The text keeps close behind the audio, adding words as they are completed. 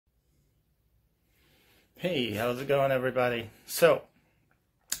Hey, how's it going, everybody? So,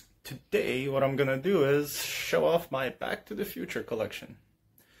 today what I'm gonna do is show off my Back to the Future collection.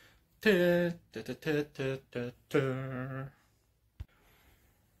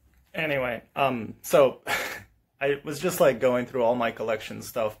 Anyway, so I was just like going through all my collection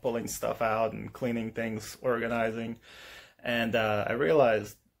stuff, pulling stuff out and cleaning things, organizing, and I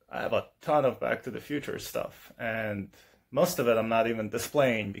realized I have a ton of Back to the Future stuff, and most of it I'm not even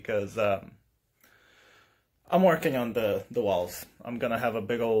displaying because I'm working on the walls. I'm gonna have a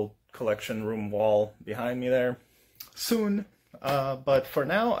big old collection room wall behind me there soon. But for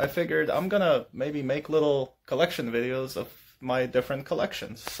now, I figured I'm gonna maybe make little collection videos of my different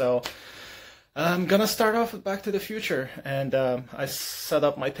collections. So I'm gonna start off with Back to the Future, and I set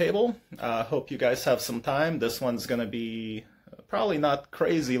up my table. Hope you guys have some time. This one's gonna be probably not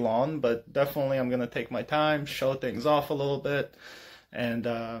crazy long, but definitely I'm gonna take my time, show things off a little bit, and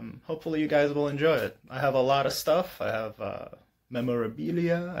hopefully you guys will enjoy it. I have a lot of stuff. I have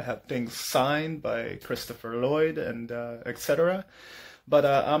memorabilia, I have things signed by Christopher Lloyd, and etc. But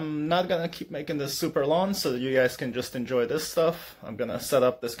I'm not gonna keep making this super long so that you guys can just enjoy this stuff. I'm gonna set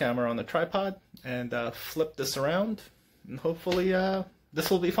up this camera on the tripod and flip this around, and hopefully this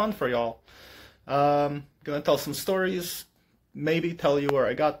will be fun for y'all. Gonna tell some stories, maybe tell you where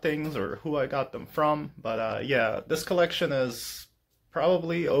I got things or who I got them from, but yeah, this collection is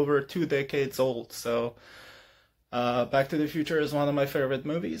probably over 2 decades old, so Back to the Future is one of my favorite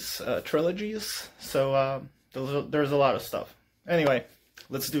movies, trilogies, so there's a lot of stuff. Anyway,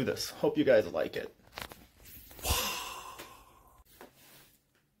 let's do this. Hope you guys like it.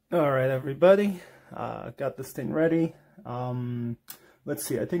 Alright, everybody, got this thing ready. Let's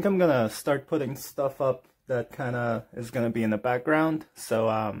see, I think I'm gonna start putting stuff up that kind of is gonna be in the background, so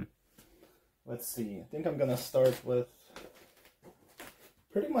let's see, I think I'm gonna start with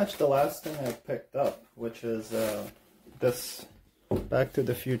pretty much the last thing I picked up, which is this Back to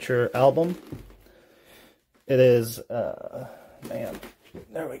the Future album. It is, man,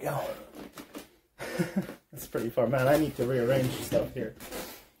 there we go. It's pretty far, man, I need to rearrange stuff here.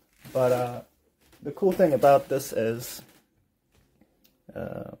 But the cool thing about this is,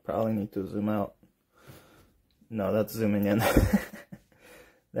 probably need to zoom out. No, that's zooming in.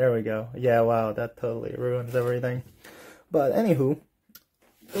 There we go. Yeah, wow, that totally ruins everything. But anywho,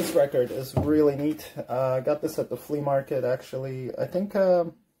 this record is really neat. I got this at the flea market, actually. I think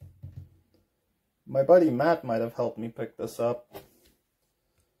my buddy Matt might have helped me pick this up.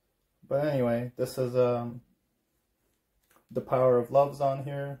 But anyway, this is The Power of Love's on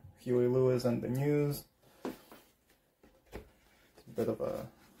here. Huey Lewis and the News. It's a bit of a...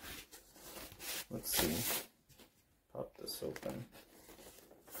 Let's see. Pop this open.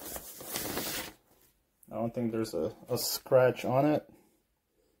 I don't think there's a scratch on it.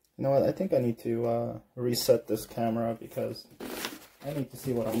 You know what, I think I need to reset this camera because I need to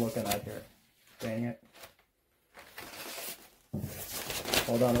see what I'm looking at here. Dang it.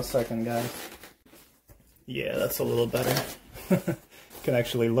 Hold on a second, guys. Yeah, that's a little better. Can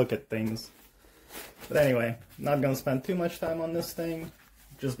actually look at things. But anyway, not gonna spend too much time on this thing,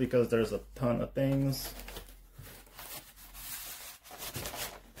 just because there's a ton of things.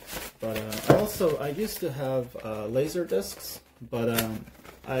 But I used to have laser discs, but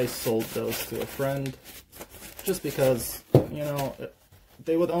I sold those to a friend just because, you know,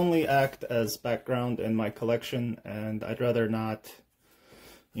 they would only act as background in my collection, and I'd rather not,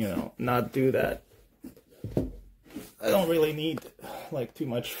 you know, not do that. I don't really need, like, too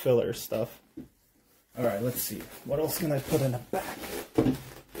much filler stuff. Alright, let's see. What else can I put in the back?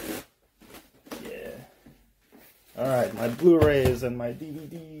 Yeah. Alright, my Blu-rays and my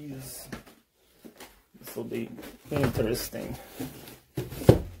DVDs. This will be interesting.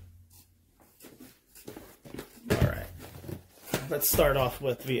 Alright, let's start off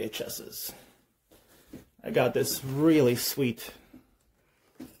with VHSs. I got this really sweet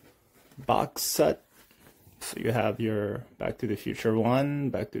box set. So you have your Back to the Future 1,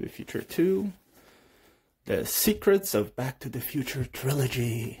 Back to the Future 2, The Secrets of Back to the Future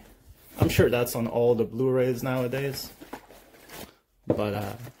Trilogy. I'm sure that's on all the Blu-rays nowadays.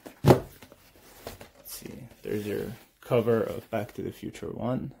 But, let's see, there's your cover of Back to the Future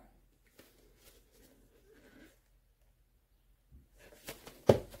 1.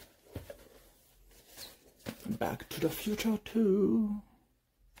 Back to the Future 2.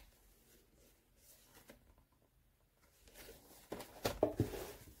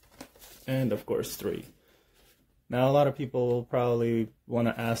 And of course 3. Now a lot of people probably want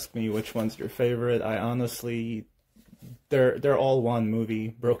to ask me which one's your favorite. I honestly, they're all one movie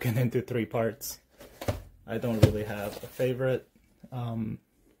broken into 3 parts. I don't really have a favorite.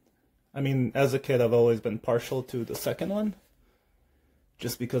 I mean, as a kid, I've always been partial to the second one,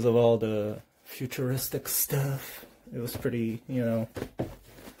 just because of all the futuristic stuff. It was pretty, you know,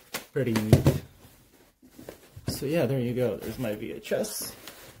 pretty neat. So yeah, there you go. There's my VHS.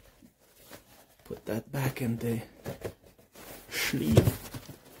 Put that back in the sleeve.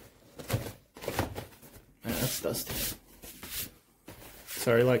 Man, that's dusty.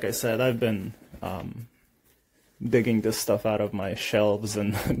 Sorry, like I said, I've been digging this stuff out of my shelves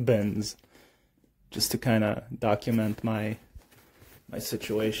and bins just to kind of document my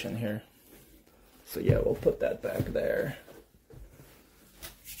situation here. So yeah, we'll put that back there.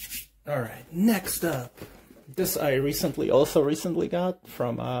 Alright, next up. This I recently got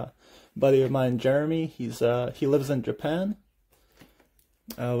from a buddy of mine, Jeremy. He lives in Japan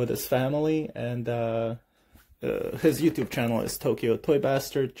with his family, and his YouTube channel is Tokyo Toy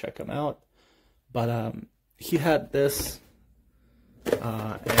Bastard. Check him out. But he had this,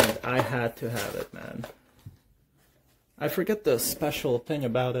 and I had to have it, man. I forget the special thing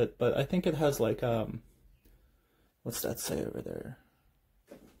about it, but I think it has like what's that say over there?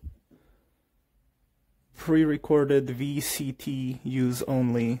 Pre-recorded VCT use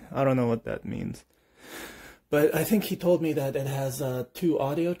only. I don't know what that means. But I think he told me that it has 2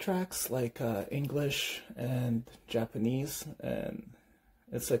 audio tracks, like English and Japanese, and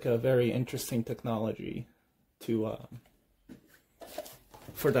it's like a very interesting technology to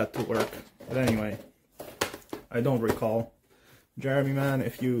for that to work. But anyway, I don't recall. Jeremy, man,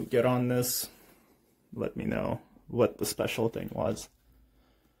 if you get on this, let me know what the special thing was.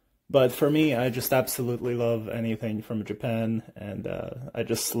 But for me, I just absolutely love anything from Japan, and I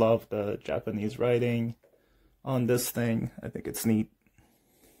just love the Japanese writing on this thing. I think it's neat.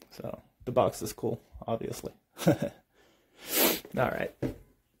 So, the box is cool, obviously. Alright.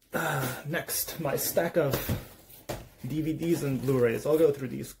 Next, my stack of DVDs and Blu-rays. I'll go through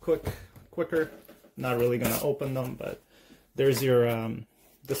these quicker. Not really going to open them, but there's your,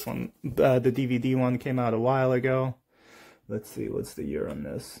 this one. The DVD one came out a while ago. Let's see, what's the year on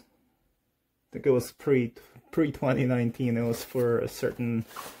this? I think it was pre-2019. It was for a certain...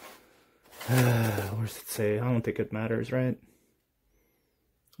 where's it say? I don't think it matters, right?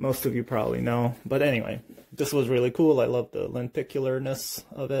 Most of you probably know. But anyway, this was really cool. I love the lenticularness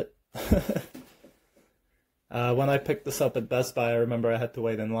of it. When I picked this up at Best Buy, I remember I had to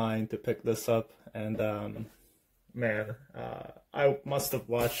wait in line to pick this up. And man, I must have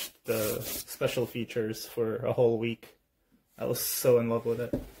watched the special features for a whole week. I was so in love with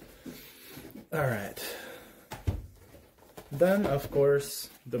it. Alright. Then, of course,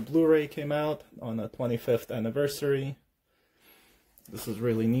 the Blu-ray came out on the 25th anniversary. This is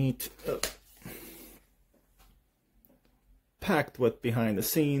really neat. Packed with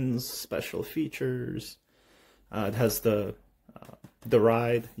behind-the-scenes, special features. It has the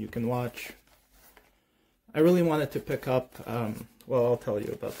ride you can watch. I really wanted to pick up, well, I'll tell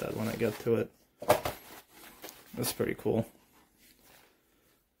you about that when I get to it. That's pretty cool.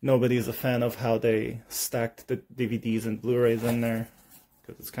 Nobody's a fan of how they stacked the DVDs and Blu-rays in there,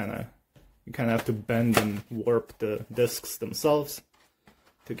 because it's you kind of have to bend and warp the discs themselves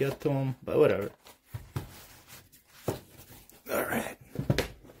to get to them, but whatever. Alright,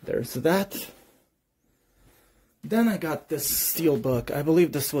 there's that. Then I got this steelbook. I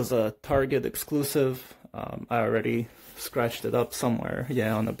believe this was a Target exclusive. I already scratched it up somewhere.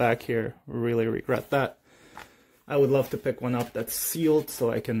 Yeah, on the back here. Really regret that. I would love to pick one up that's sealed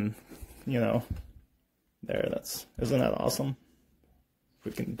so I can, you know, there, isn't that awesome?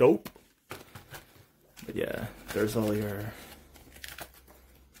 Freaking dope. But yeah, there's all your,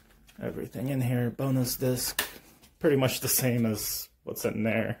 everything in here. Bonus disc, pretty much the same as what's in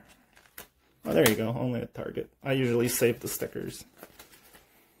there. Oh, there you go, only at Target. I usually save the stickers.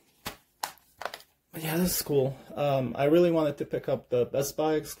 But yeah, this is cool. I really wanted to pick up the Best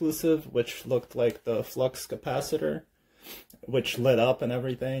Buy exclusive, which looked like the flux capacitor, which lit up and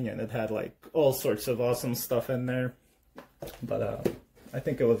everything, and it had like all sorts of awesome stuff in there. But I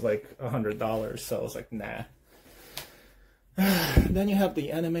think it was like $100, so I was like, nah. Then you have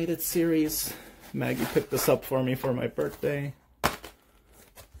the animated series. Maggie picked this up for me for my birthday.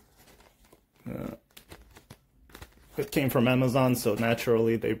 It came from Amazon, so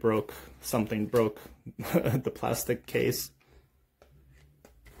naturally they something broke the plastic case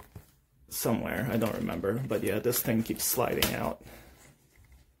somewhere. I don't remember, but yeah, this thing keeps sliding out.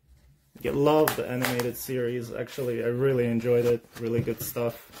 I love the animated series. Actually, I really enjoyed it. Really good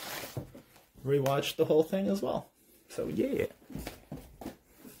stuff. Rewatched the whole thing as well. So yeah.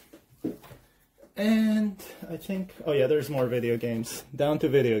 And I think, oh yeah, there's more video games. Down to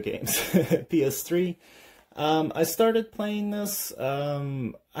video games. PS3. I started playing this.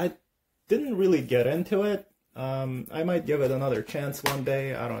 didn't really get into it. I might give it another chance one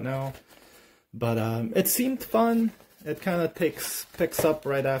day, I don't know. But it seemed fun. It kind of picks up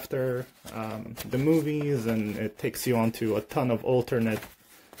right after the movies, and it takes you onto a ton of alternate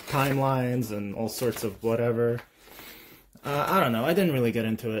timelines and all sorts of whatever. I don't know, I didn't really get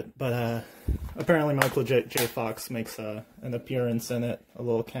into it, but apparently Michael J. Fox makes an appearance in it, a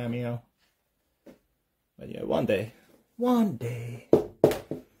little cameo. But yeah, one day. One day.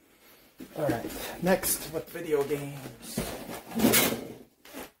 Alright, next, what video games?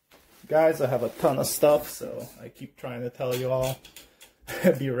 Guys, I have a ton of stuff, so I keep trying to tell you all.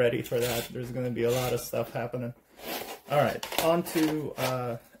 Be ready for that. There's going to be a lot of stuff happening. Alright, on to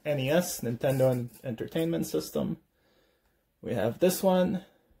NES, Nintendo Entertainment System. We have this one.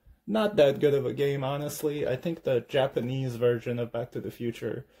 Not that good of a game, honestly. I think the Japanese version of Back to the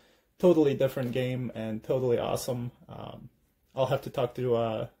Future, totally different game and totally awesome. I'll have to talk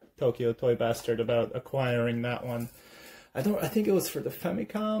to Tokyo Toy Bastard about acquiring that one. I think it was for the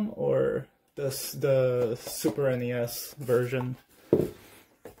Famicom or the Super NES version.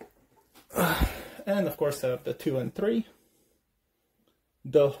 And of course I have the 2 and 3.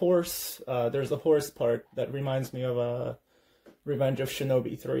 The horse, there's a horse part that reminds me of Revenge of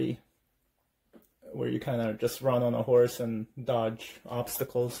Shinobi 3, where you kind of just run on a horse and dodge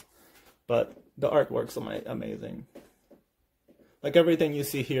obstacles. But the artwork's amazing. Like everything you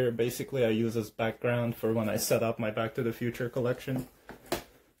see here, basically I use as background for when I set up my Back to the Future collection.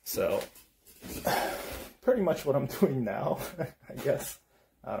 So, pretty much what I'm doing now, I guess.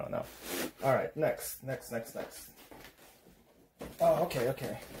 I don't know. Alright, next. Oh,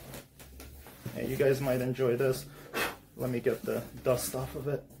 okay. Hey, you guys might enjoy this. Let me get the dust off of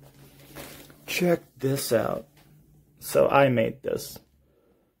it. Check this out. So I made this.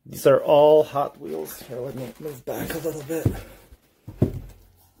 These are all Hot Wheels. Here, let me move back a little bit.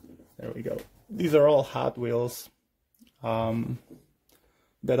 There we go. These are all Hot Wheels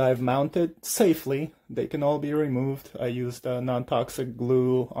that I've mounted safely. They can all be removed. I used non-toxic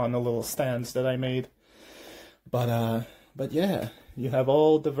glue on the little stands that I made. But yeah, you have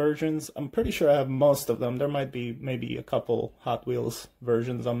all the versions. I'm pretty sure I have most of them. There might be maybe a couple Hot Wheels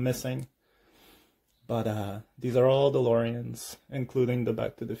versions I'm missing. But these are all DeLoreans, including the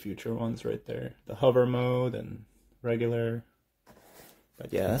Back to the Future ones right there. The hover mode and regular.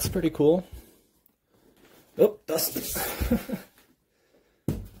 But yeah, that's pretty cool. Oh, dust.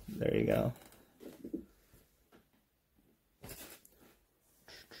 There you go.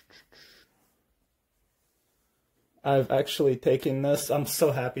 I've actually taken this. I'm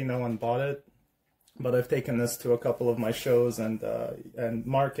so happy no one bought it. But I've taken this to a couple of my shows and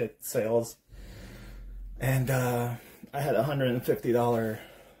market sales. And I had a $150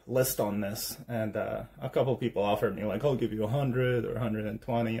 list on this, and a couple people offered me, like, I'll give you $100 or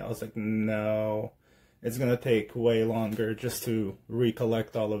 $120. I was like, no, it's gonna take way longer just to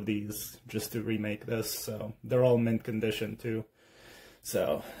recollect all of these, just to remake this. So they're all mint condition too.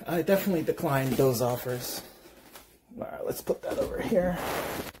 So I definitely declined those offers. Alright, let's put that over here.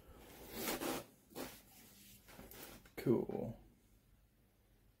 Cool.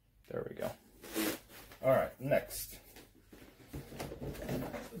 There we go. Alright, next.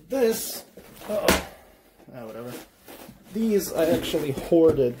 This, whatever. These I actually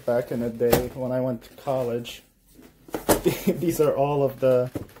hoarded back in the day when I went to college. These are all of the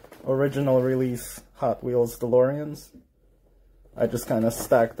original release Hot Wheels DeLoreans. I just kind of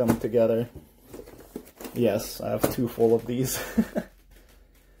stacked them together. Yes, I have 2 full of these.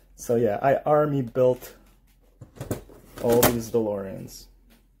 So yeah, I army built all these DeLoreans.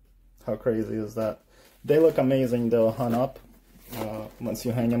 How crazy is that? They look amazing though, hung up. Once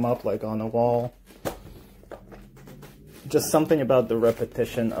you hang them up like on a wall. Just something about the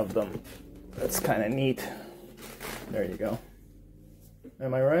repetition of them that's kind of neat. There you go.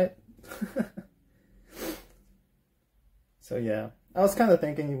 Am I right? So yeah, I was kind of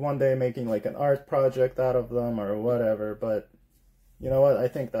thinking one day making like an art project out of them or whatever, but you know what? I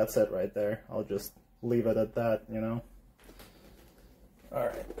think that's it right there. I'll just leave it at that, you know?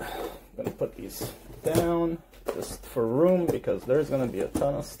 Alright, I'm gonna put these down just for room because there's gonna be a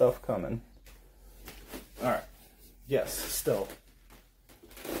ton of stuff coming. Alright, yes, still.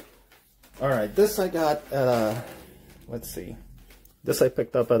 Alright, this I got at a, let's see, this I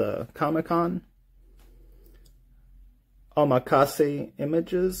picked up at a Comic-Con. Omakase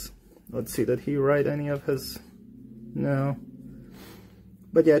Images. Let's see, did he write any of his? No.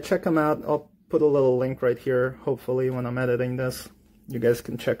 But yeah, check him out. I'll put a little link right here, hopefully, when I'm editing this. You guys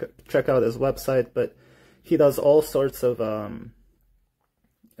can check out his website, but he does all sorts of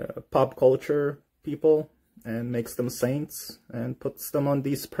pop culture people. and makes them saints and puts them on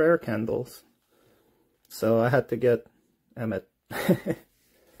these prayer candles. So I had to get Emmett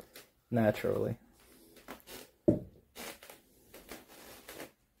naturally.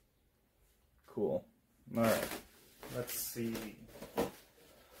 Cool. Alright, let's see.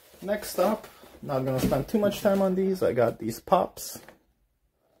 Next up, not gonna spend too much time on these. I got these pops.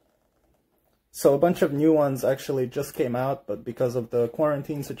 So a bunch of new ones actually just came out, but because of the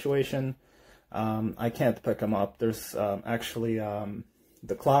quarantine situation, I can't pick them up. There's actually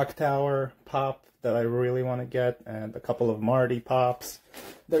the clock tower pop that I really want to get, and a couple of Marty pops.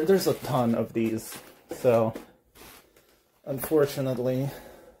 There's a ton of these, so unfortunately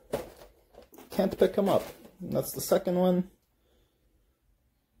can't pick them up. And that's the second one.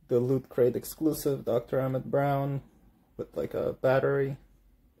 The Loot Crate exclusive Dr. Emmett Brown with like a battery.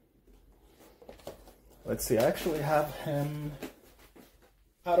 Let's see, I actually have him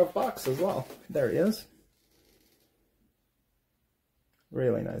out of box as well. There he is.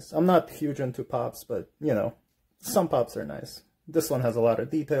 Really nice. I'm not huge into pops, but you know, some pops are nice. This one has a lot of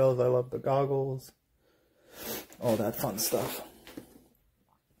details. I love the goggles. All that fun stuff.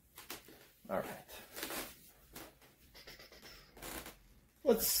 Alright.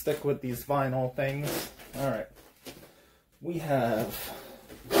 Let's stick with these vinyl things. Alright. We have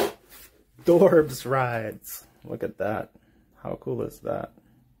Dorbs Rides. Look at that. How cool is that?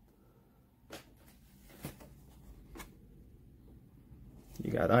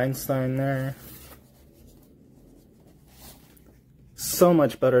 You got Einstein there. So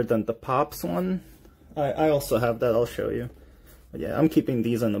much better than the Pops one. I also have that, I'll show you. But yeah, I'm keeping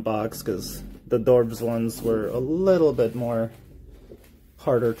these in the box because the Dorbs ones were a little bit more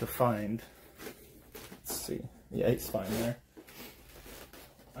harder to find. Let's see. Yeah, he's fine there.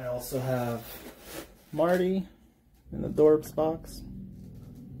 I also have Marty in the Dorbs box.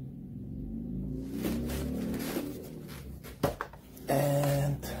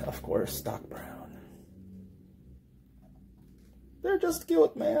 And, of course, Doc Brown. They're just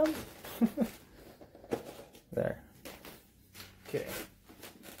cute, man. There. Okay.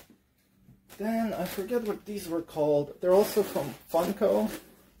 Then, I forget what these were called. They're also from Funko.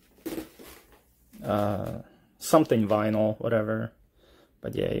 Something vinyl, whatever.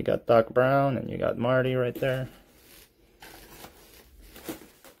 But yeah, you got Doc Brown and you got Marty right there.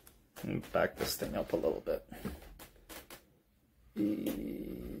 Let me back this thing up a little bit. There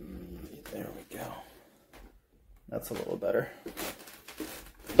we go. That's a little better.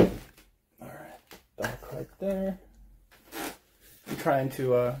 Alright, Doc right there. I'm trying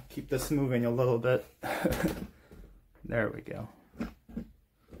to keep this moving a little bit. There we go.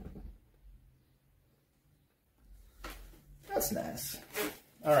 That's nice.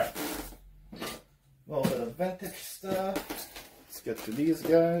 Alright. A little bit of vintage stuff. Let's get to these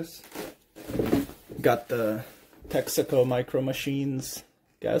guys. Got the Texaco Micro Machines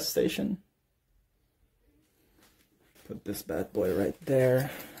gas station. Put this bad boy right there.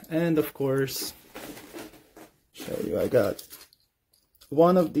 And of course, show you, I got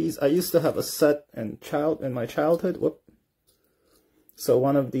one of these. I used to have a set in my childhood. Whoop. So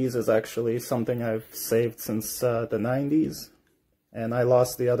one of these is actually something I've saved since the 90s. And I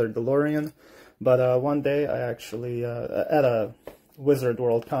lost the other DeLorean. But one day I actually, at a Wizard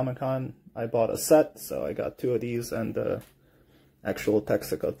World Comic Con, I bought a set. So I got two of these and the actual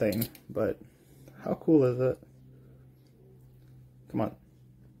Texaco thing. But how cool is it? Come on.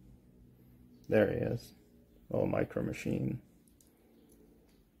 There he is. Oh, Micro Machine.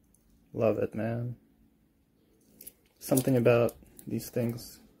 Love it, man. Something about these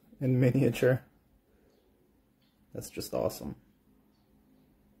things in miniature. That's just awesome.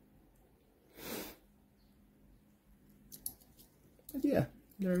 But yeah,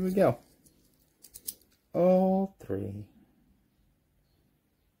 there we go. All three.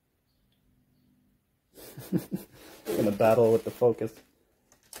 Gonna battle with the focus.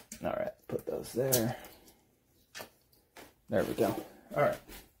 Alright, put those there. There we go. Alright.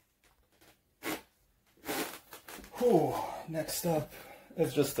 Whew. Next up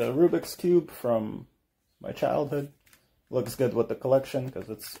is just a Rubik's Cube from my childhood. Looks good with the collection because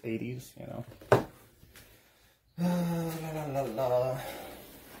it's 80s, you know.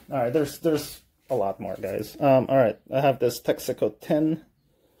 Alright, there's a lot more, guys. Alright, I have this Texaco 10.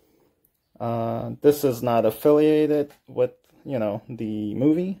 This is not affiliated with, you know, the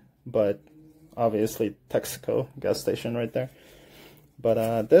movie, but obviously Texaco gas station right there.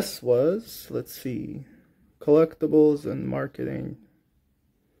 But this was, let's see, collectibles and marketing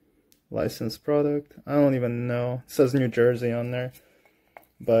licensed product. I don't even know. It says New Jersey on there,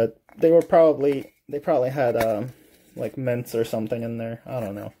 but they probably had like mints or something in there. I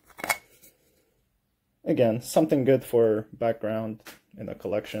don't know. Again, something good for background in a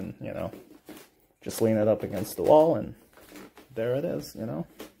collection, you know. Just lean it up against the wall and there it is, you know.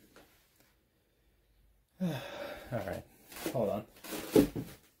 Alright, hold on.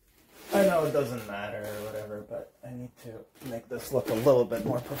 I know it doesn't matter or whatever, but I need to make this look a little bit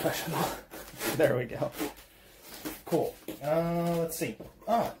more professional. There we go. Cool. Let's see.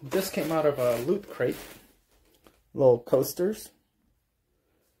 This came out of a loot crate. Little coasters.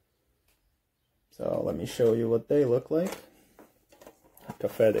 So let me show you what they look like.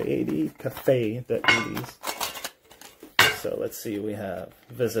 Cafe the 80s. So let's see, we have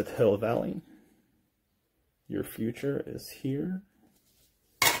Visit Hill Valley. Your future is here.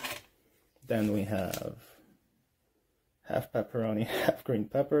 Then we have half pepperoni, half green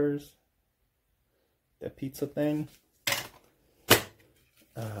peppers. The pizza thing.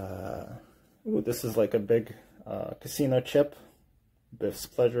 Ooh, this is like a big casino chip. Biff's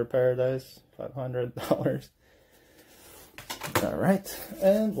Pleasure Paradise, $500. Alright,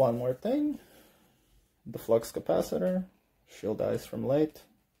 and one more thing. The flux capacitor. Shield ice from late.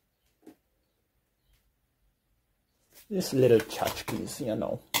 These little tchotchkes, you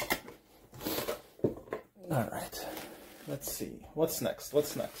know. Alright, let's see. What's next?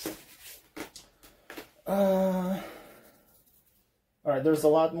 Alright, there's a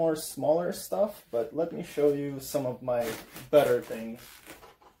lot more smaller stuff, but let me show you some of my better things.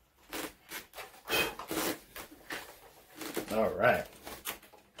 Alright.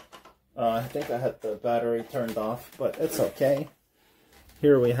 I think I had the battery turned off, but it's okay.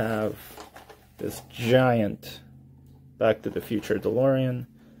 Here we have this giant Back to the Future DeLorean,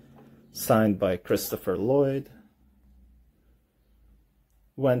 signed by Christopher Lloyd.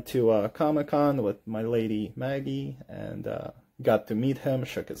 Went to Comic-Con with my lady Maggie and got to meet him,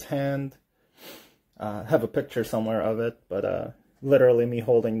 shook his hand. Have a picture somewhere of it, but literally me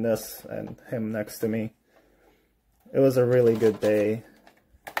holding this and him next to me. It was a really good day,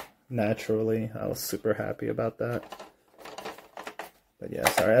 naturally. I was super happy about that. But yeah,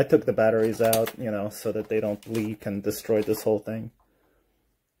 sorry, I took the batteries out, you know, so that they don't leak and destroy this whole thing.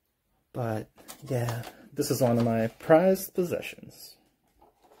 But yeah, this is one of my prized possessions.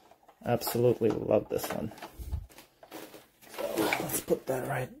 Absolutely love this one. So let's put that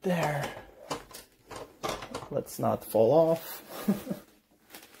right there. Let's not fall off.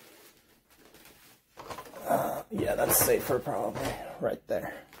 Yeah, that's safer probably. Right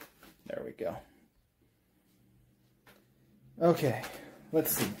there. There we go. Okay,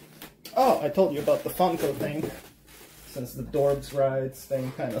 let's see. Oh, I told you about the Funko thing. Since the Dorbs Rides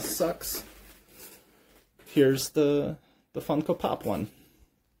thing kind of sucks. Here's the Funko Pop one.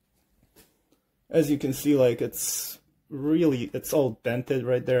 As you can see, like, it's all dented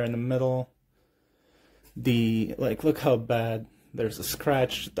right there in the middle. Like, look how bad. There's a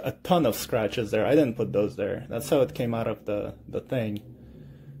scratch, a ton of scratches there. I didn't put those there. That's how it came out of the thing.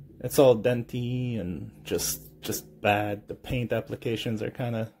 It's all denty and just bad. The paint applications are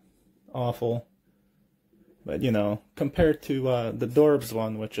kind of awful. But, you know, compared to the Dorbs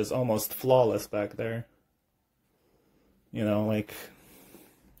one, which is almost flawless back there. You know, like,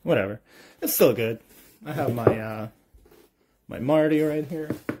 whatever. It's still good. I have my my Marty right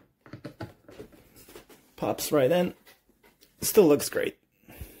here. Pops right in. Still looks great.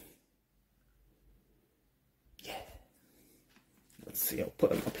 Yeah. Let's see, I'll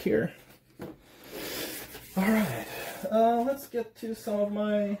put him up here. Alright. Let's get to some of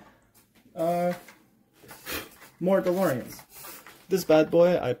my more DeLoreans. This bad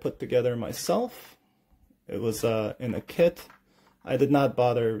boy I put together myself. It was in a kit. I did not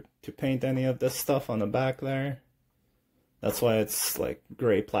bother to paint any of this stuff on the back there. That's why it's like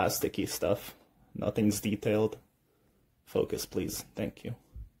gray plasticky stuff. Nothing's detailed. Focus, please. Thank you.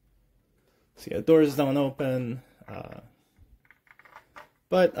 So yeah, doors don't open.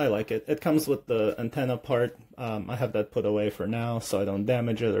 But I like it. It comes with the antenna part. I have that put away for now so I don't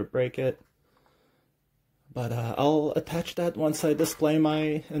damage it or break it. But I'll attach that once I display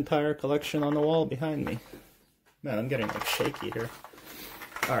my entire collection on the wall behind me. Man, I'm getting like shaky here.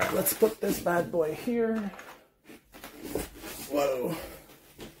 Alright, let's put this bad boy here. Whoa.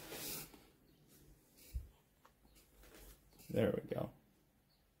 There we go.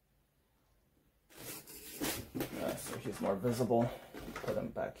 So he's more visible. Put him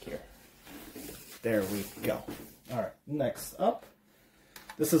back here. There we go. Alright, next up.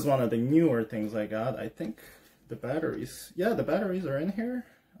 This is one of the newer things I got. I think the batteries. Yeah, the batteries are in here.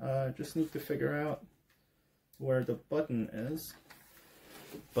 Just need to figure out where the button is.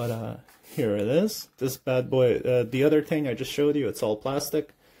 But here it is. This bad boy. The other thing I just showed you, it's all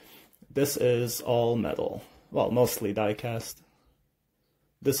plastic. This is all metal. Well, mostly die cast.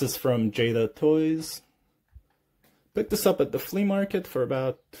 This is from Jada Toys. Picked this up at the flea market for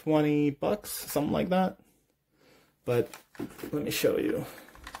about 20 bucks, something like that. But let me show you.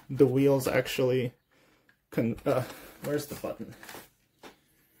 The wheels actually where's the button?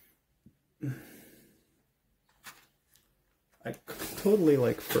 I totally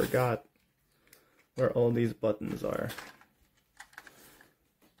like forgot where all these buttons are.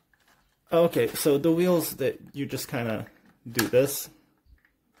 Okay, so the wheels that you just kind of do this.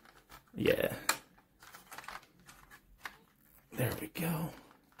 Yeah. There we go.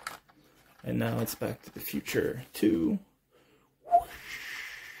 And now it's Back to the Future 2.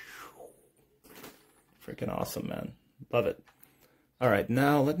 Freaking awesome, man. Love it. Alright,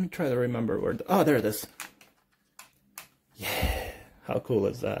 now let me try to remember where... Oh, there it is. Yeah. How cool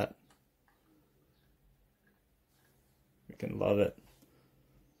is that? Freaking love it.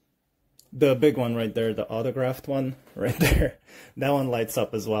 The big one right there, the autographed one right there, that one lights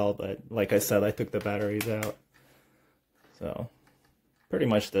up as well, but like I said, I took the batteries out. So, pretty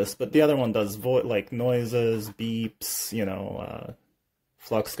much this. But the other one does like noises, beeps, you know,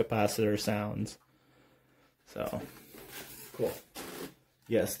 flux capacitor sounds. So, cool.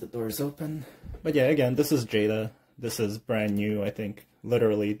 Yes, the door's open. But yeah, again, this is Jada. This is brand new, I think,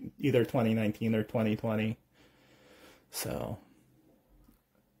 literally either 2019 or 2020. So...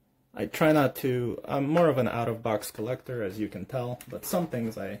 I try not to, I'm more of an out-of-box collector, as you can tell, but some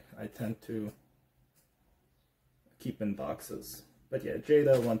things I tend to keep in boxes. But yeah,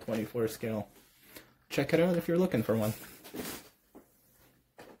 Jada 124 scale. Check it out if you're looking for one.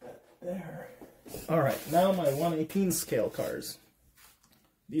 There. Alright, now my 118 scale cars.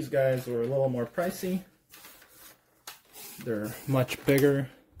 These guys were a little more pricey. They're much bigger,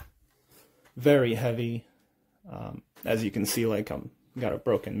 very heavy. As you can see, like got a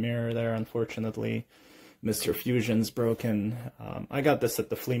broken mirror there, unfortunately. Mr. Fusion's broken. I got this at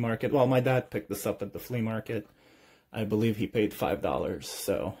the flea market. Well, my dad picked this up at the flea market. I believe he paid $5.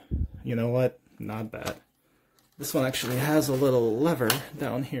 So, you know what? Not bad. This one actually has a little lever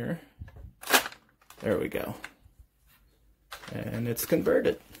down here. There we go. And it's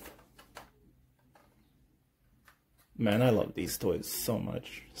converted. Man, I love these toys so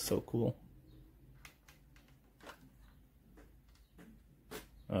much. So cool.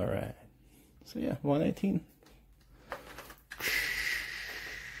 Alright, so yeah, 118.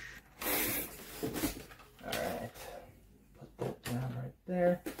 Alright, put that down right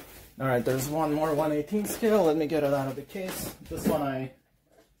there. Alright, there's one more 118 scale. Let me get it out of the case. This one I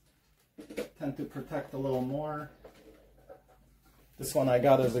tend to protect a little more. This one I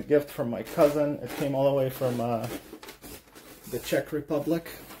got as a gift from my cousin. It came all the way from the Czech Republic.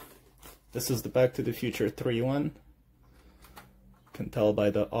 This is the Back to the Future 3-1. Can tell by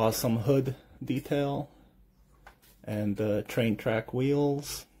the awesome hood detail and the train track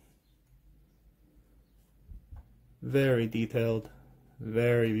wheels. Very detailed,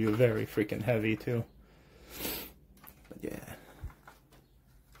 very freaking heavy too. But yeah,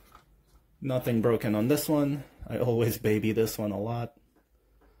 nothing broken on this one. I always baby this one a lot.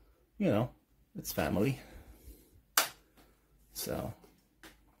 You know, it's family. So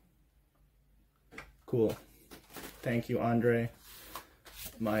cool. Thank you, Andre.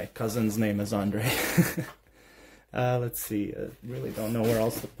 My cousin's name is Andre. Let's see. I really don't know where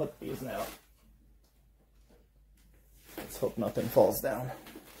else to put these now. Let's hope nothing falls down.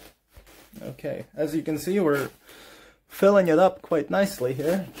 Okay, as you can see, we're filling it up quite nicely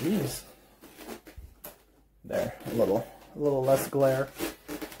here. Jeez. There, a little less glare.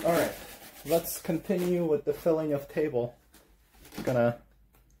 All right, let's continue with the filling of table. I'm gonna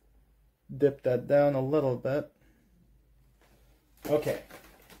dip that down a little bit. Okay.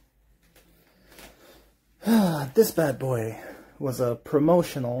 This bad boy was a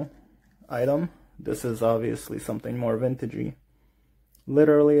promotional item. This is obviously something more vintagey.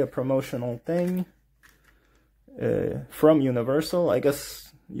 Literally a promotional thing from Universal. I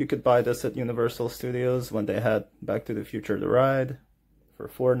guess you could buy this at Universal Studios when they had Back to the Future The Ride for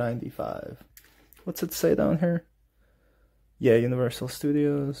 $4.95. What's it say down here? Yeah, Universal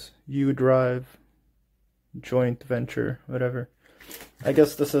Studios, U-Drive, joint venture, whatever. I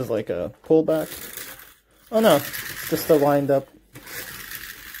guess this is like a pullback. Oh no, just a wind up.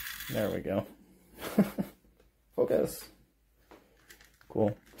 There we go. Focus.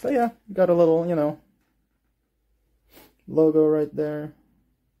 Cool. So yeah, got a little, you know, logo right there.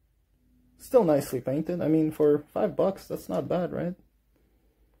 Still nicely painted. I mean, for $5, that's not bad, right?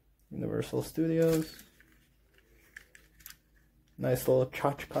 Universal Studios. Nice little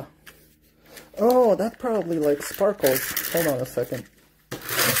tchotchka. Oh, that probably like sparkles. Hold on a second.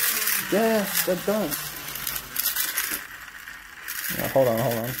 Yes, that does. Now, hold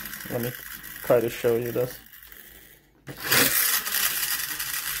on. Let me try to show you this.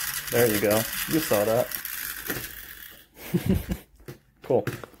 There you go. You saw that. Cool.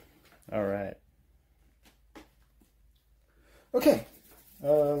 All right. Okay.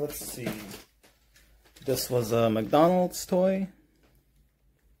 Let's see. This was a McDonald's toy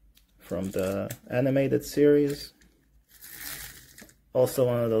from the animated series. Also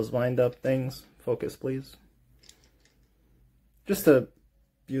one of those wind-up things. Focus, please. Just a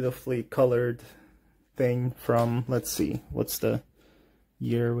beautifully colored thing from, let's see, what's the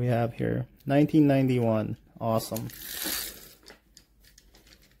year we have here? 1991. Awesome.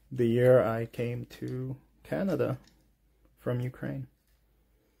 The year I came to Canada from Ukraine.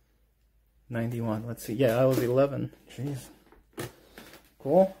 91. Let's see. Yeah, I was 11. Jeez.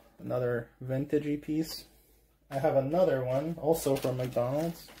 Cool. Another vintagey piece. I have another one, also from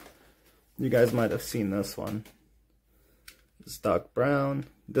McDonald's. You guys might have seen this one. It's dark brown.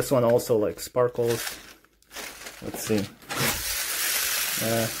 This one also like sparkles. Let's see.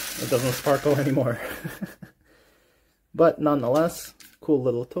 It doesn't sparkle anymore. But nonetheless, cool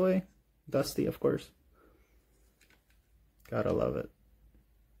little toy. Dusty, of course. Gotta love it.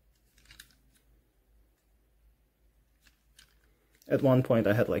 At one point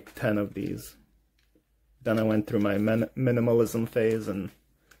I had like 10 of these. Then I went through my minimalism phase and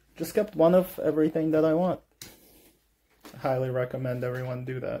just kept one of everything that I want. I highly recommend everyone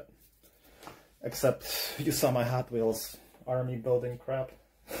do that. Except you saw my Hot Wheels army building crap.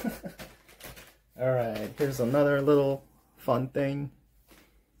 Alright, here's another little fun thing.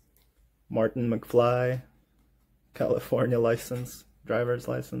 Martin McFly, California license, driver's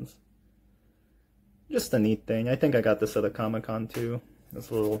license. Just a neat thing. I think I got this at a Comic-Con too. This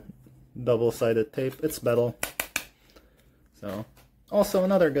little double-sided tape. It's metal. So, also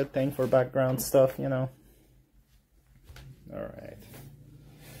another good thing for background stuff, you know. Alright.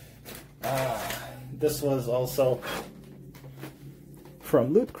 This was also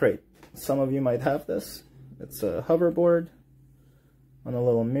from Loot Crate. Some of you might have this. It's a hoverboard on a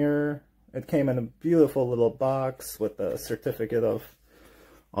little mirror. It came in a beautiful little box with a certificate of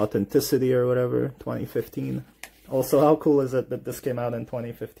authenticity or whatever, 2015. Also, how cool is it that this came out in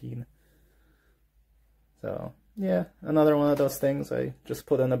 2015? So, yeah, another one of those things I just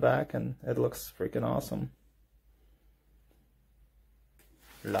put in the back and it looks freaking awesome.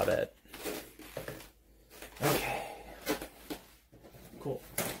 Love it. Okay. Cool.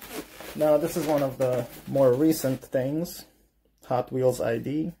 Now, this is one of the more recent things. Hot Wheels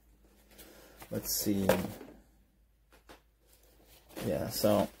ID. Let's see. Yeah,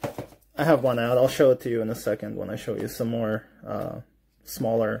 so I have one out. I'll show it to you in a second when I show you some more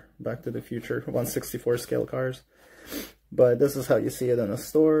smaller Back to the Future 1/64 scale cars. But this is how you see it in a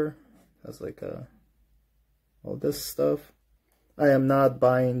store. It has like all this stuff. I am not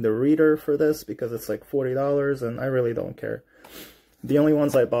buying the reader for this because it's like $40 and I really don't care. The only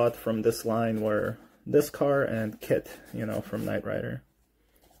ones I bought from this line were this car and Kit, you know, from Knight Rider.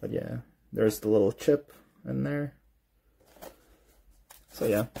 But yeah, there's the little chip in there. So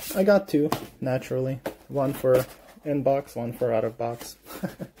yeah, I got two, naturally. One for in-box, one for out-of-box.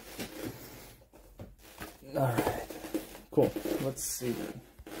 Alright, cool. Let's see.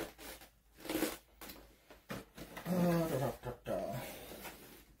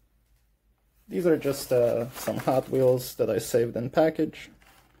 These are just some Hot Wheels that I saved in package.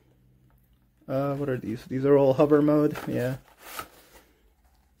 What are these? These are all hover mode, yeah.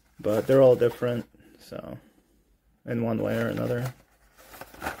 But they're all different, so in one way or another.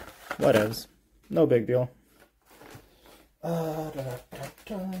 Whatevs. No big deal.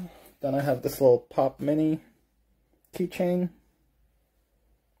 Then I have this little Pop Mini keychain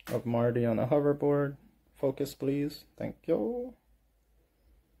of Marty on a hoverboard. Focus, please. Thank you.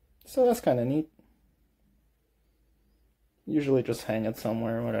 So that's kind of neat. Usually just hang it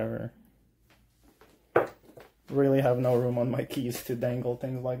somewhere, whatever. Really have no room on my keys to dangle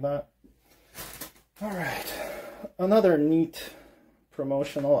things like that. Alright. Another neat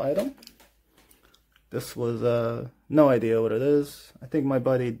promotional item. This was no idea what it is. I think my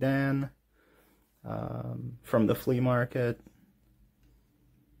buddy Dan from the flea market,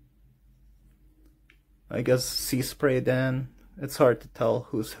 I guess Sea Spray Dan. It's hard to tell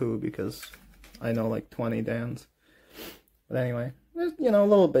who's who because I know like 20 Dans. But anyway, you know, a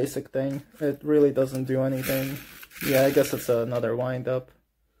little basic thing. It really doesn't do anything. Yeah, I guess it's another wind up,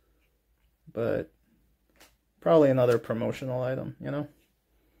 but probably another promotional item, you know?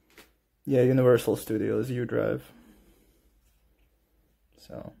 Yeah, Universal Studios, U-Drive.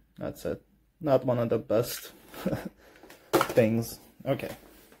 So, that's it. Not one of the best things. Okay.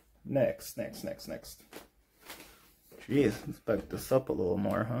 Next. Jeez, let's back this up a little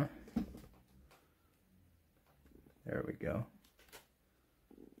more, huh? There we go.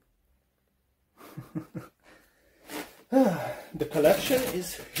 The collection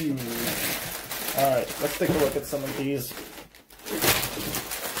is huge. Alright, let's take a look at some of these.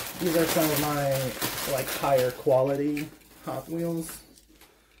 These are some of my like higher quality Hot Wheels.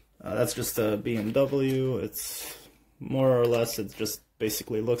 That's just a BMW. It's more or less, it just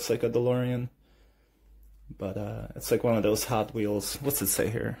basically looks like a DeLorean. But it's like one of those Hot Wheels. What's it say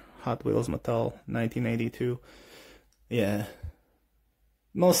here? Hot Wheels Mattel 1982. Yeah.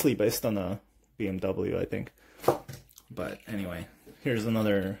 Mostly based on a BMW, I think. But anyway, here's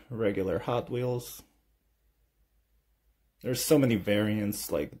another regular Hot Wheels. There's so many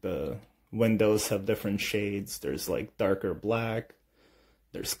variants, like the windows have different shades. There's like darker black,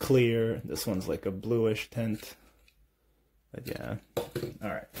 there's clear, this one's like a bluish tint. But yeah,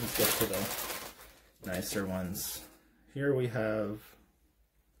 alright, let's get to the nicer ones. Here we have,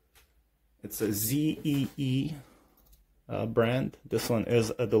 it's a ZEE brand. This one is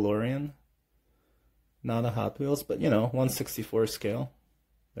a DeLorean, not a Hot Wheels, but you know, 1/64 scale.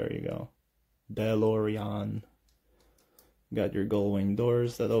 There you go, DeLorean. Got your gull wing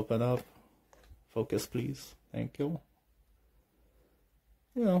doors that open up. Focus, please. Thank you.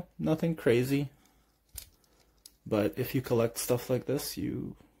 You know, nothing crazy. But if you collect stuff like this,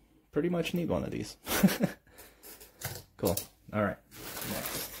 you pretty much need one of these. Cool. Alright.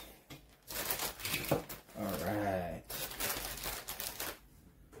 Next. Alright.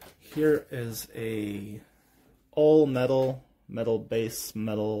 Here is a all metal base,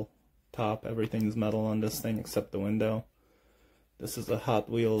 metal top. Everything's metal on this thing except the window. This is a Hot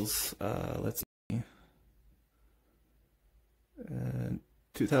Wheels, let's see,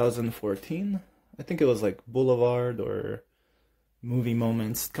 2014. I think it was like Boulevard or Movie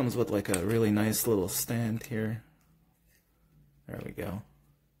Moments. It comes with like a really nice little stand here. There we go.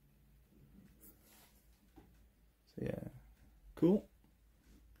 So yeah, cool.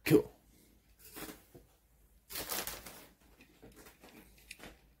 Cool.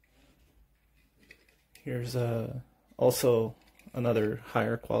 Here's also another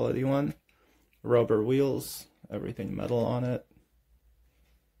higher quality one. Rubber wheels, everything metal on it.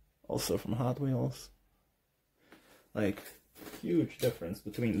 Also from Hot Wheels. Like, huge difference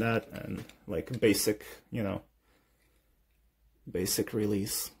between that and like basic, you know, basic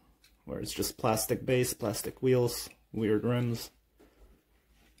release, where it's just plastic base, plastic wheels, weird rims,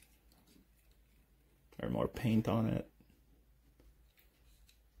 or more paint on it.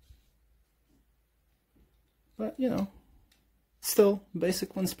 But, you know, still,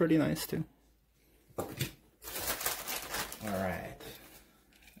 basic one's pretty nice too. Alright.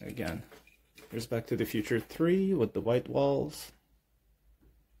 Again, here's Back to the Future 3 with the white walls.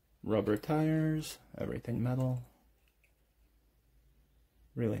 Rubber tires, everything metal.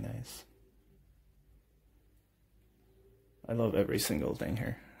 Really nice. I love every single thing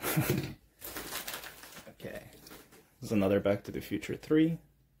here. Okay. There's another Back to the Future 3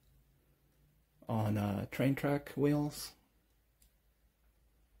 on train track wheels.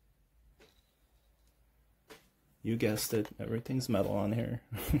 You guessed it, everything's metal on here.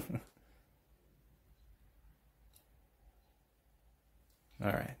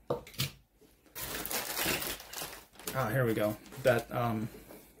 Alright. Ah, here we go. That,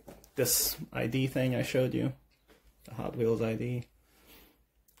 this ID thing I showed you, the Hot Wheels ID.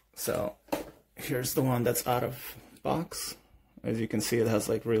 So, here's the one that's out of box. As you can see, it has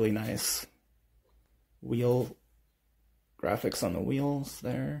like really nice wheel graphics on the wheels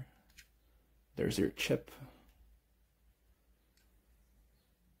there. There's your chip.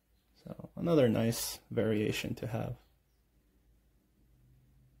 So another nice variation to have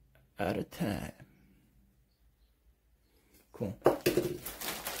at a time. Cool. Let's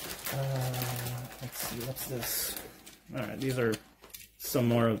see, what's this? Alright, these are some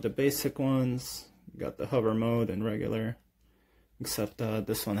more of the basic ones. You got the hover mode and regular. Except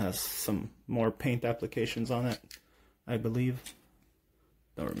this one has some more paint applications on it, I believe.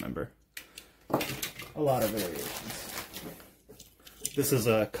 Don't remember. A lot of variations. This is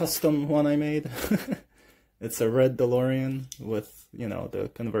a custom one I made. It's a red DeLorean with, you know, the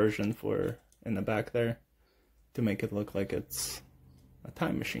conversion for in the back there to make it look like it's a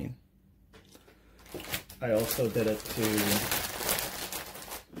time machine. I also did it to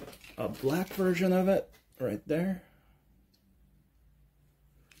a black version of it right there.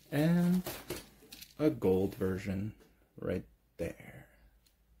 And a gold version right there.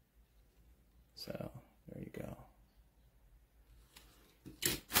 So, there you go.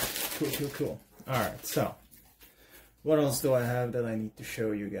 Cool, cool, cool. Alright, so, what else do I have that I need to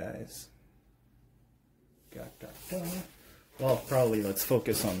show you guys? Well, probably let's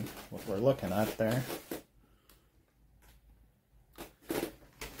focus on what we're looking at there.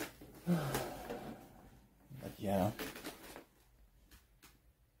 yeah.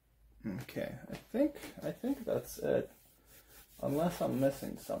 Okay, I think that's it. Unless I'm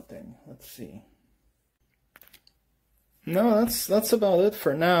missing something. Let's see. No, that's about it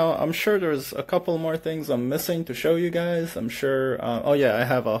for now. I'm sure there's a couple more things I'm missing to show you guys. I'm sure. Oh yeah, I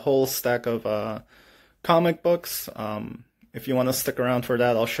have a whole stack of comic books. If you want to stick around for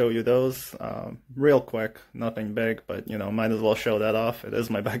that, I'll show you those real quick. Nothing big, but you know, might as well show that off. It is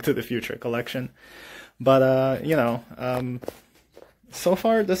my Back to the Future collection. But you know, so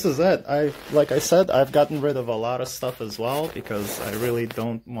far this is it. Like I said, I've gotten rid of a lot of stuff as well because I really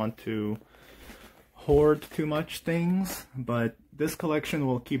don't want to hoard too much things, but this collection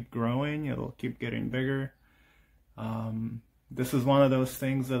will keep growing. It'll keep getting bigger. This is one of those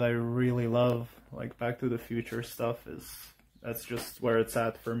things that I really love. Like Back to the Future stuff that's just where it's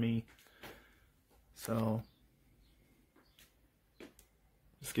at for me. So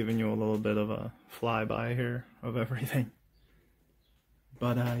just giving you a little bit of a flyby here of everything.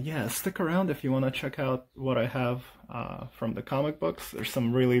 But yeah, stick around if you want to check out what I have from the comic books. There's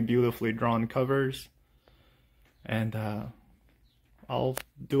some really beautifully drawn covers. And I'll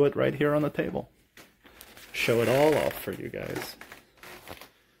do it right here on the table. Show it all off for you guys.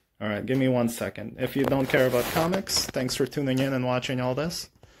 Alright, give me 1 second. If you don't care about comics, thanks for tuning in and watching all this.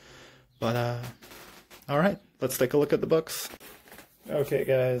 But, alright, let's take a look at the books. Okay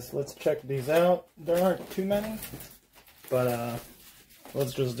guys, let's check these out. There aren't too many, but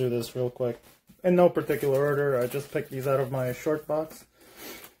let's just do this real quick. In no particular order, I just picked these out of my short box.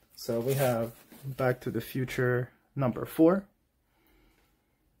 So we have Back to the Future number 4.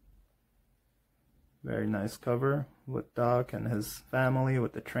 Very nice cover with Doc and his family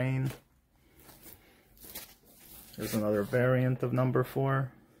with the train. There's another variant of number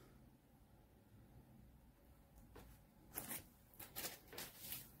 4.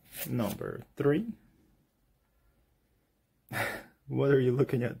 Number 3. What are you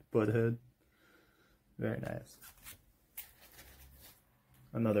looking at, butthead? Very nice.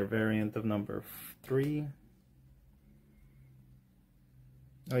 Another variant of number 3.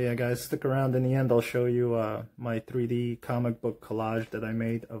 Oh yeah, guys, stick around. In the end, I'll show you my 3D comic book collage that I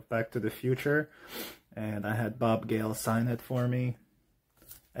made of Back to the Future. And I had Bob Gale sign it for me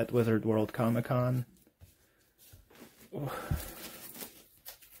at Wizard World Comic Con.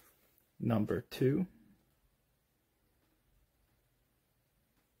 Number 2.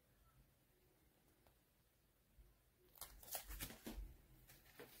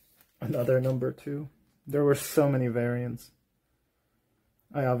 Another number 2. There were so many variants.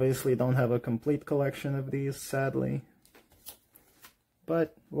 I obviously don't have a complete collection of these, sadly.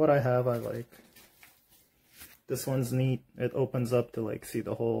 But what I have, I like. This one's neat. It opens up to like see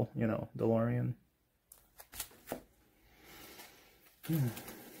the whole, you know, DeLorean.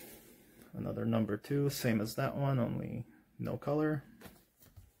 Another number 2, same as that one, only no color.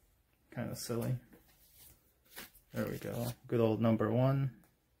 Kind of silly. There we go. Good old number 1.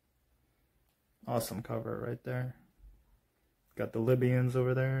 Awesome cover right there. Got the Libyans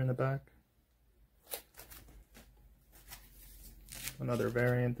over there in the back. Another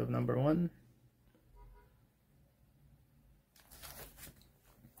variant of number 1.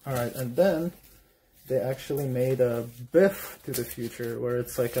 Alright, and then they actually made a Biff to the Future, where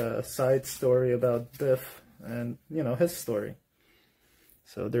it's like a side story about Biff and, you know, his story.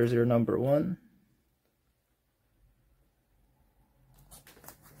 So there's your number 1.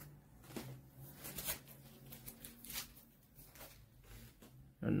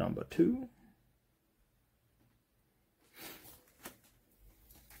 And number 2.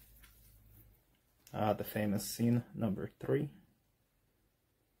 The famous scene, number 3.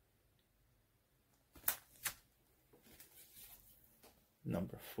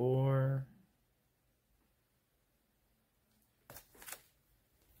 Number 4.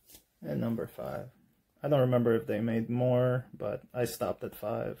 And number 5. I don't remember if they made more, but I stopped at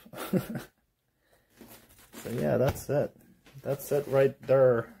 5. So yeah, that's it. That's it right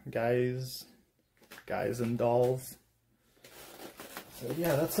there, guys and dolls. So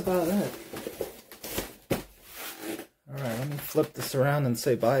yeah, that's about it. Alright, let me flip this around and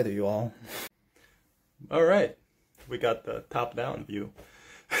say bye to you all. Alright, we got the top-down view.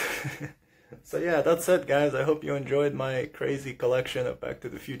 So yeah, that's it, guys. I hope you enjoyed my crazy collection of Back to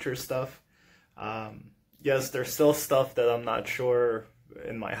the Future stuff. Yes, there's still stuff that I'm not sure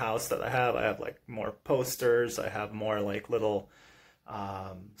in my house that I have. I have like more posters, I have more like little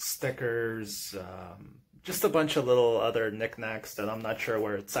stickers, just a bunch of little other knickknacks that I'm not sure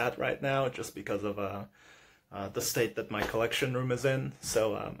where it's at right now, just because of the state that my collection room is in.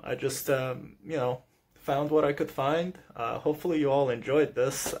 So I just you know, found what I could find. Hopefully you all enjoyed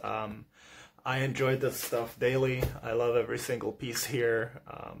this. I enjoy this stuff daily. I love every single piece here.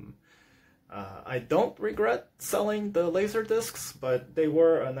 I don't regret selling the laser discs, but they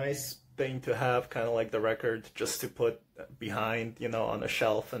were a nice thing to have, kind of like the record, just to put behind, you know, on a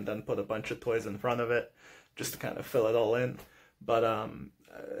shelf and then put a bunch of toys in front of it, just to kind of fill it all in. But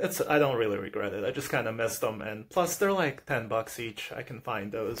I don't really regret it. I just kind of miss them, and plus they're like $10 each. I can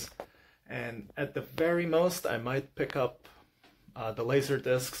find those, and at the very most, I might pick up the laser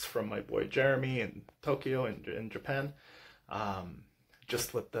discs from my boy Jeremy in Tokyo in Japan.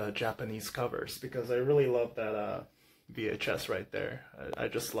 Just with the Japanese covers, because I really love that VHS right there. I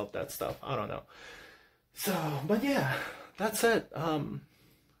just love that stuff. I don't know. So, but yeah, that's it. I'm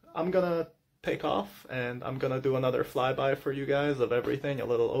gonna take off, and I'm gonna do another flyby for you guys of everything, a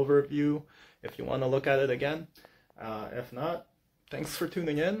little overview if you want to look at it again. If not, thanks for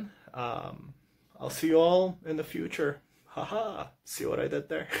tuning in. I'll see you all in the future. Haha, see what I did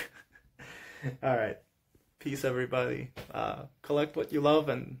there? All right. Peace, everybody. Collect what you love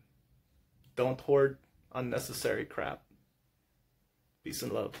and don't hoard unnecessary crap. Peace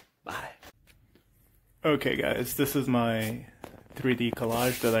and love. Bye. Okay, guys, this is my 3D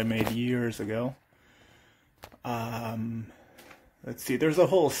collage that I made years ago. Let's see, there's a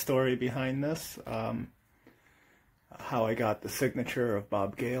whole story behind this. How I got the signature of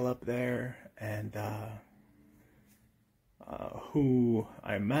Bob Gale up there, and who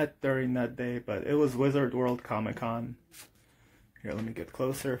I met during that day, but it was Wizard World Comic Con. Here, let me get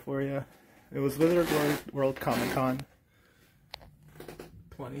closer for you. It was Wizard World Comic Con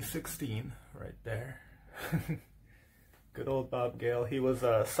 2016, right there. Good old Bob Gale. He was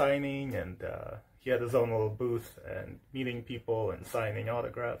signing, and he had his own little booth and meeting people and signing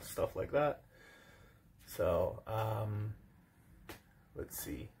autographs, stuff like that. So, let's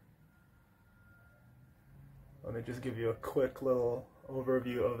see. Let me just give you a quick little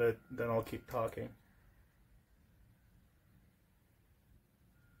overview of it, then I'll keep talking.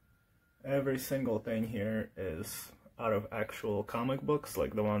 Every single thing here is out of actual comic books,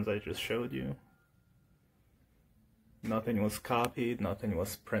 like the ones I just showed you. Nothing was copied, nothing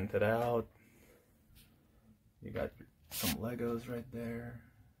was printed out. You got some Legos right there.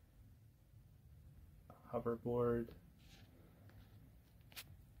 A hoverboard.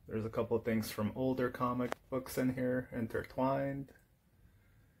 There's a couple of things from older comic books in here, intertwined.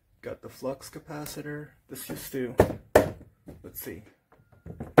 Got the flux capacitor. This used to, let's see.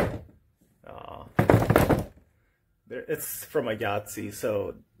 It's from a Yahtzee,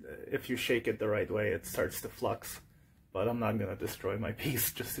 so if you shake it the right way, it starts to flux. But I'm not gonna destroy my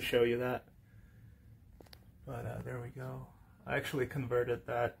piece just to show you that. But there we go. I actually converted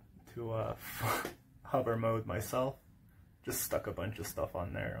that to hover mode myself. Just stuck a bunch of stuff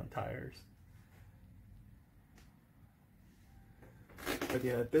on there, on tires. But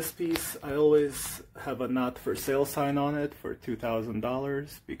yeah, this piece, I always have a not for sale sign on it for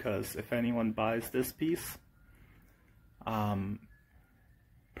 $2,000, because if anyone buys this piece,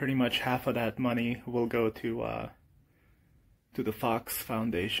 pretty much half of that money will go to the Fox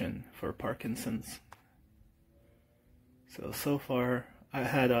Foundation for Parkinson's. So far, I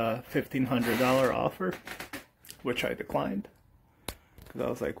had a $1,500 offer, which I declined, because I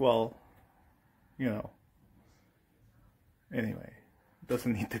was like, well, you know, anyway, it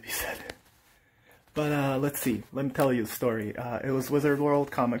doesn't need to be said. But let's see, let me tell you the story. It was Wizard World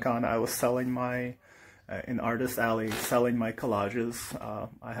Comic Con. I was selling my, in Artist Alley, selling my collages.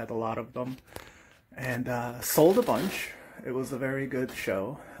 I had a lot of them, and sold a bunch. It was a very good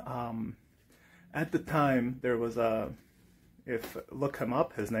show. At the time, there was look him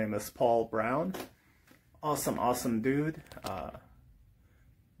up, his name is Paul Brown. Awesome dude.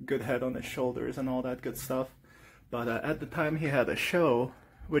 Good head on his shoulders and all that good stuff. But at the time he had a show,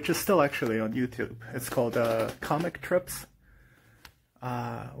 which is still actually on YouTube. It's called Comic Trips,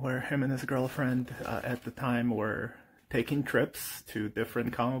 where him and his girlfriend at the time were taking trips to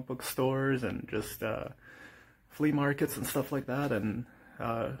different comic book stores and just flea markets and stuff like that, and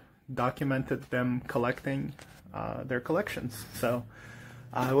documented them collecting their collections. So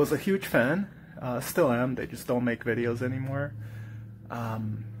I was a huge fan. Still am, they just don't make videos anymore.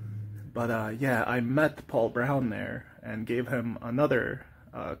 Yeah, I met Paul Brown there and gave him another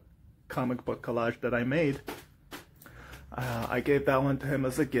comic book collage that I made. I gave that one to him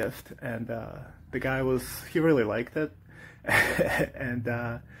as a gift, and the guy he really liked it.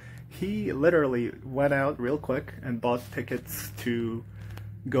 And he literally went out real quick and bought tickets to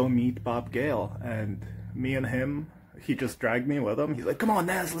go meet Bob Gale. And me and him, he just dragged me with him. He's like, come on,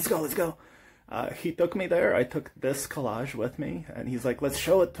 Naz, let's go. He took me there. I took this collage with me, and he's like, let's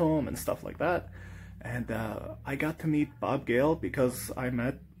show it to him and stuff like that. And I got to meet Bob Gale because I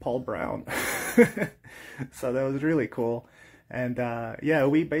met Paul Brown. So that was really cool. And yeah,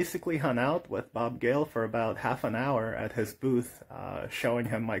 we basically hung out with Bob Gale for about half an hour at his booth, showing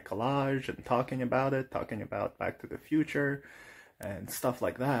him my collage and talking about it, talking about Back to the Future and stuff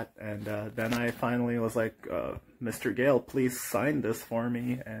like that. And then I finally was like, Mr. Gale, please sign this for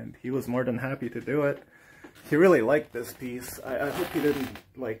me. And he was more than happy to do it. He really liked this piece. I hope he didn't,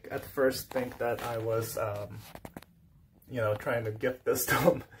 like, at first think that I was, you know, trying to gift this to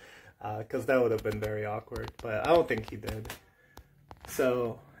him, because that would have been very awkward, but I don't think he did.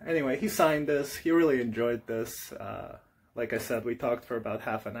 So, anyway, he signed this. He really enjoyed this. Like I said, we talked for about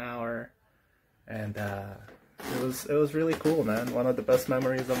half an hour, and it was really cool, man. One of the best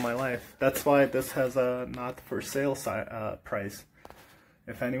memories of my life. That's why this has a not for sale price.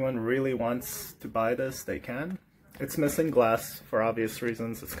 If anyone really wants to buy this, they can. It's missing glass for obvious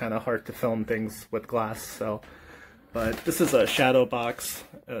reasons. It's kind of hard to film things with glass, so. But this is a shadow box.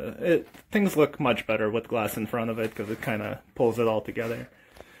 Things look much better with glass in front of it because it kind of pulls it all together.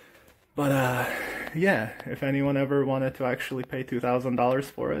 But yeah, if anyone ever wanted to actually pay $2,000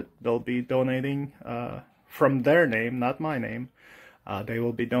 for it, they'll be donating from their name, not my name. They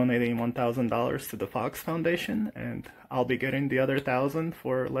will be donating $1,000 to the Fox Foundation, and I'll be getting the other $1,000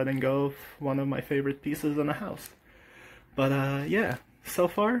 for letting go of one of my favorite pieces in the house. But yeah, so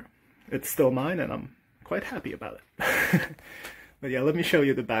far, it's still mine, and I'm quite happy about it. But yeah, let me show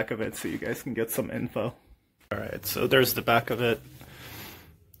you the back of it so you guys can get some info. Alright, so there's the back of it.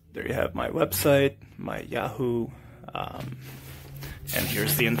 There you have my website, my Yahoo, and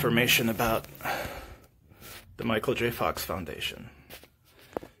here's the information about the Michael J. Fox Foundation.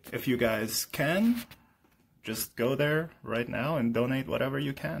 If you guys can, just go there right now and donate whatever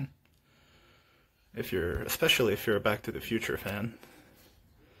you can. Especially if you're a Back to the Future fan.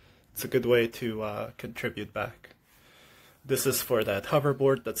 It's a good way to contribute back. This is for that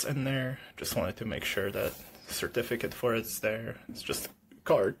hoverboard that's in there. Just wanted to make sure that certificate for it's there. It's just a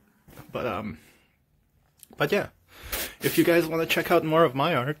card. But yeah, if you guys want to check out more of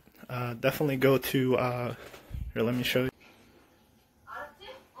my art, definitely go to, here, let me show you.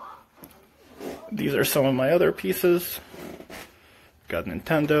 These are some of my other pieces. Got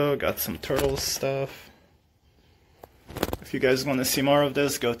Nintendo, got some Turtles stuff. If you guys want to see more of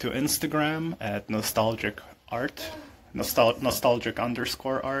this, go to Instagram at Naztalgic art,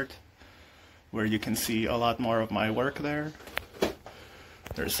 Naztalgic_art, where you can see a lot more of my work there.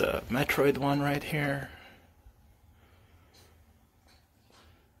 There's a Metroid one right here.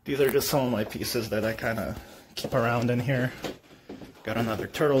 These are just some of my pieces that I kind of keep around in here. Got another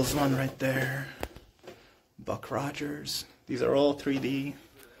Turtles one right there. Buck Rogers. These are all 3D.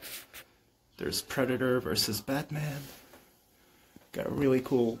 There's Predator versus Batman. Got a really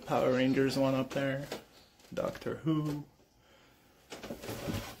cool Power Rangers one up there. Doctor Who.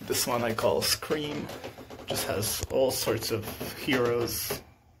 This one I call Scream. Just has all sorts of heroes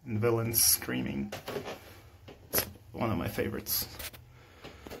and villains screaming. It's one of my favorites.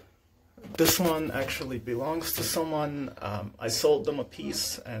 This one actually belongs to someone. I sold them a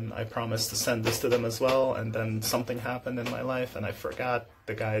piece and I promised to send this to them as well, and then something happened in my life and I forgot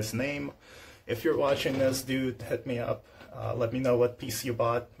the guy's name. If you're watching this, dude, hit me up. Let me know what piece you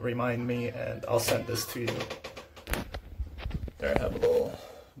bought, remind me, and I'll send this to you. There I have a little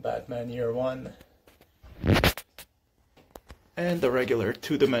Batman Year One. And the regular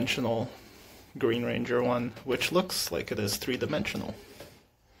two-dimensional Green Ranger one, which looks like it is three-dimensional.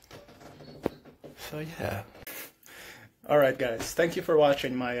 So yeah. Alright guys, thank you for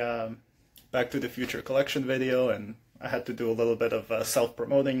watching my Back to the Future collection video, and I had to do a little bit of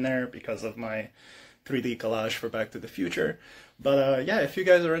self-promoting there because of my 3D collage for Back to the Future. But yeah, if you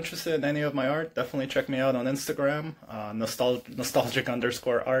guys are interested in any of my art, definitely check me out on Instagram,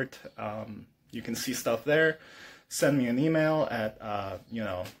 Naztalgic_art. You can see stuff there. Send me an email at,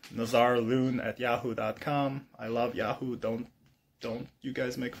 nazarloon@yahoo.com. I love Yahoo. Don't you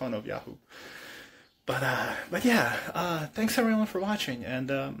guys make fun of Yahoo. But yeah, thanks everyone for watching,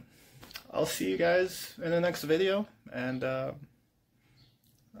 and I'll see you guys in the next video, and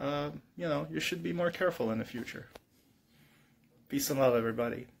you should be more careful in the future. Peace and love,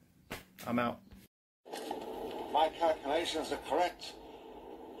 everybody. I'm out. My calculations are correct.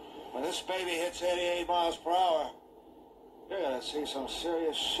 When this baby hits 88 miles per hour, you're gonna see some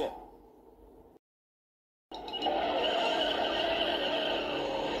serious shit.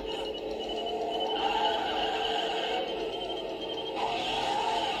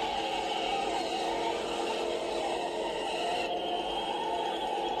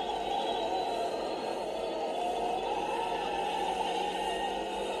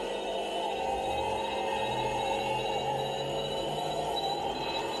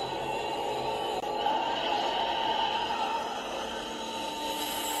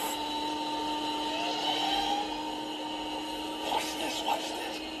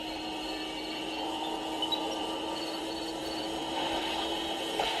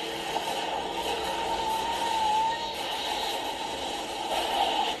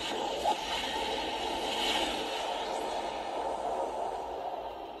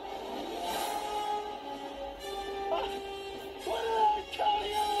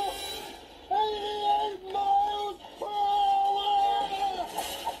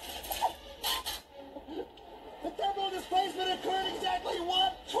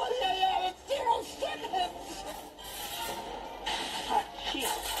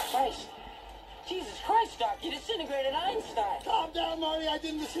 Christ. Jesus Christ, Doc, you disintegrated Einstein. Calm down, Marty. I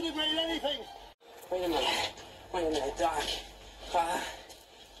didn't disintegrate anything. Wait a minute, Doc.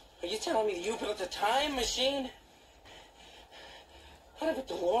 Are you telling me you built a time machine? Out of a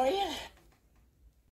DeLorean?